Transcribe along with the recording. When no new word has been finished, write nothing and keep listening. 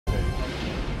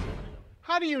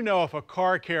How do you know if a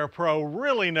car care pro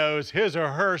really knows his or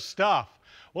her stuff?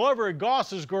 Well, over at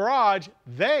Goss's Garage,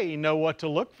 they know what to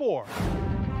look for.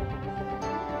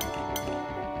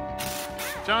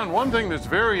 John, one thing that's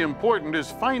very important is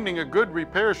finding a good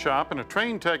repair shop and a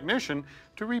trained technician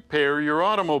to repair your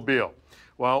automobile.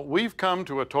 Well, we've come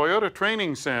to a Toyota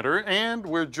training center and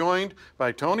we're joined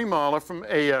by Tony Mahler from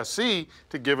ASE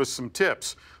to give us some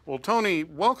tips. Well, Tony,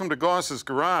 welcome to Goss's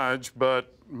Garage,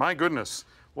 but my goodness,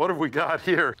 what have we got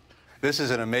here? This is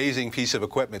an amazing piece of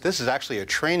equipment. This is actually a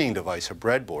training device, a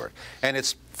breadboard, and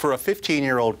it's for a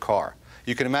 15-year-old car.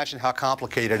 You can imagine how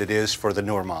complicated it is for the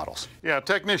newer models. Yeah,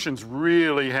 technicians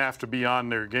really have to be on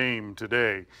their game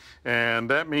today, and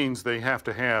that means they have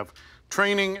to have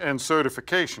training and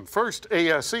certification. First,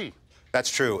 ASE. That's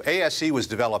true. ASE was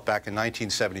developed back in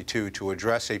 1972 to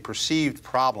address a perceived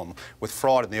problem with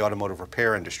fraud in the automotive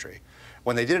repair industry.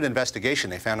 When they did an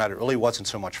investigation, they found out it really wasn't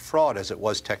so much fraud as it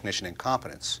was technician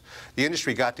incompetence. The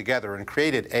industry got together and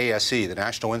created ASE, the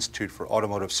National Institute for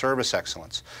Automotive Service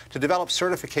Excellence, to develop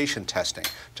certification testing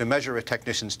to measure a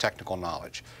technician's technical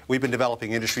knowledge. We've been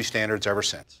developing industry standards ever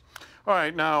since. All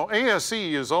right, now ASE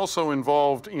is also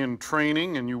involved in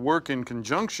training, and you work in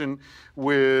conjunction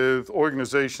with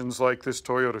organizations like this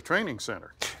Toyota Training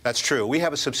Center. That's true. We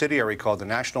have a subsidiary called the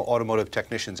National Automotive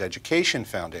Technicians Education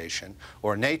Foundation,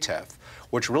 or NATEF,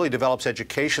 which really develops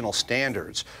educational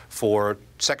standards for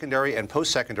secondary and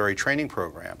post-secondary training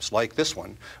programs like this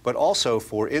one, but also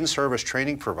for in-service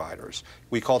training providers.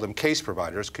 We call them CASE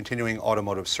providers, continuing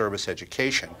automotive service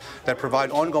education, that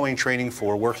provide ongoing training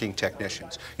for working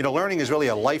technicians. You know, learning is really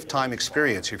a lifetime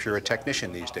experience if you're a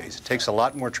technician these days. It takes a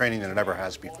lot more training than it ever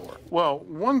has before. Well,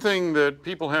 one thing that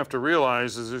people have to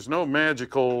realize is there's no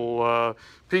magical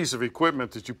piece of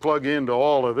equipment that you plug into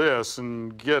all of this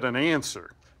and get an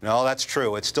answer. No, that's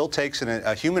true. It still takes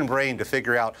a human brain to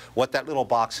figure out what that little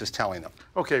box is telling them.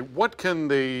 Okay, what can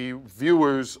the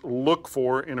viewers look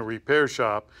for in a repair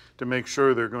shop to make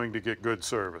sure they're going to get good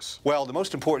service? Well, the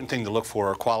most important thing to look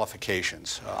for are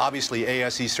qualifications. Obviously,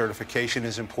 ASE certification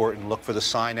is important. Look for the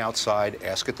sign outside.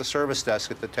 Ask at the service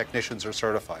desk if the technicians are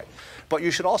certified. But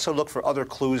you should also look for other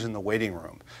clues in the waiting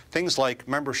room. Things like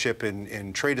membership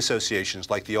in trade associations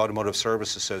like the Automotive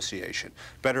Service Association,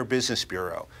 Better Business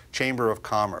Bureau, Chamber of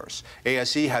Commerce.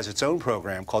 ASE has its own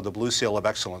program called the Blue Seal of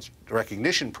Excellence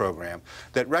Recognition Program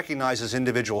that recognizes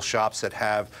individual shops that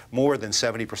have more than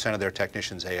 70% of their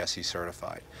technicians ASE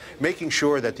certified. Making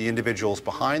sure that the individuals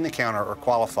behind the counter are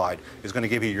qualified is going to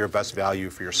give you your best value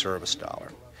for your service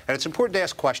dollar. And it's important to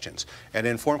ask questions. An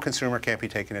informed consumer can't be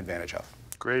taken advantage of.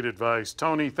 Great advice.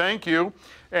 Tony, thank you.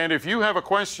 And if you have a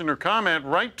question or comment,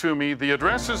 write to me. The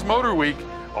address is Motor Week,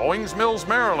 Owings Mills,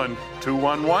 Maryland,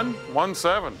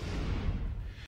 21117.